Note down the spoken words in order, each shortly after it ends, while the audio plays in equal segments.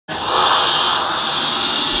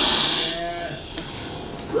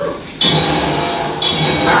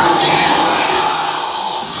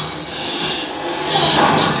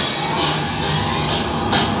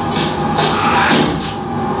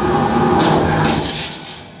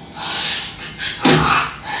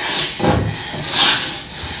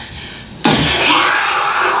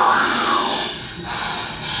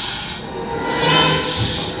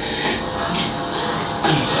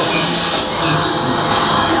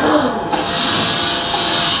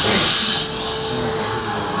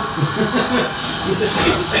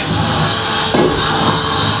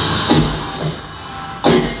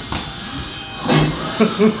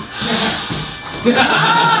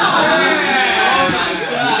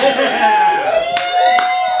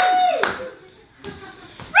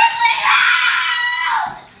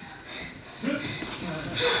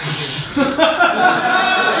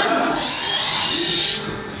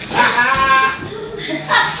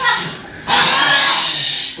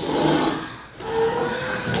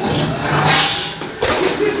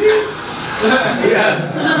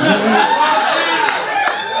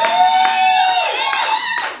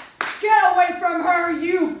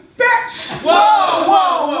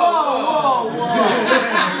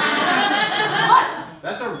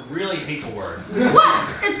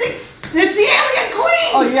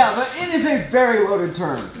Very loaded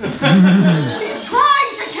term. She's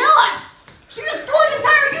trying to kill us! She destroyed an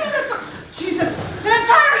entire unit of Jesus! An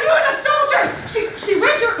entire unit of soldiers! She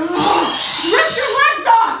ripped your legs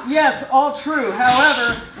off! Yes, all true.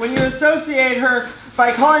 However, when you associate her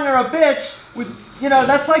by calling her a bitch with, you know,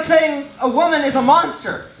 that's like saying a woman is a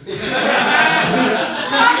monster.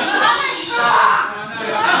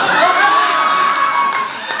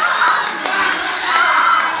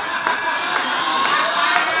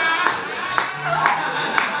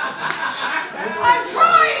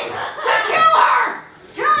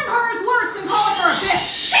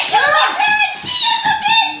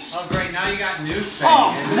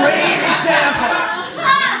 Oh, great example!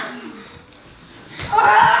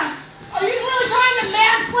 Are you really trying to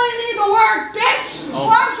mansplain me the word bitch? Oh.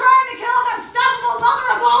 Well, I'm trying to kill the unstoppable mother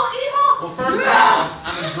of all evil? Well, first of all,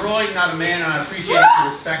 I'm a droid, not a man, and I appreciate if you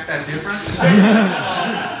respect that difference.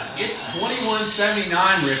 It's 2179,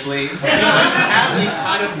 Ripley. You shouldn't have these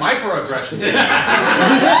kind of microaggressions. I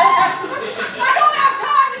don't have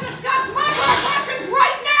time to discuss microaggressions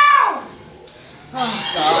right now! Oh,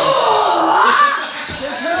 God.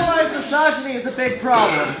 Internalized misogyny is a big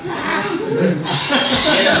problem.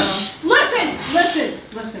 Listen.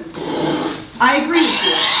 I agree with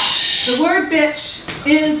you. The word bitch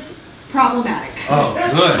is problematic. Oh, good.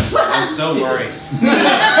 I'm so worried.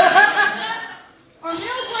 Are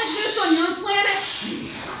meals like this on your planet?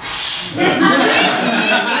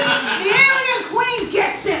 The alien queen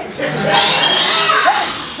gets it.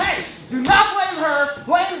 Hey, do not blame her.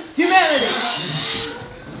 Blame humanity.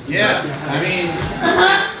 Yeah, I mean,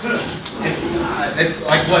 it's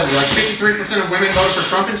like what, like 53% of women voted for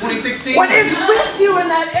Trump in 2016? What is with you in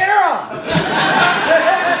that era?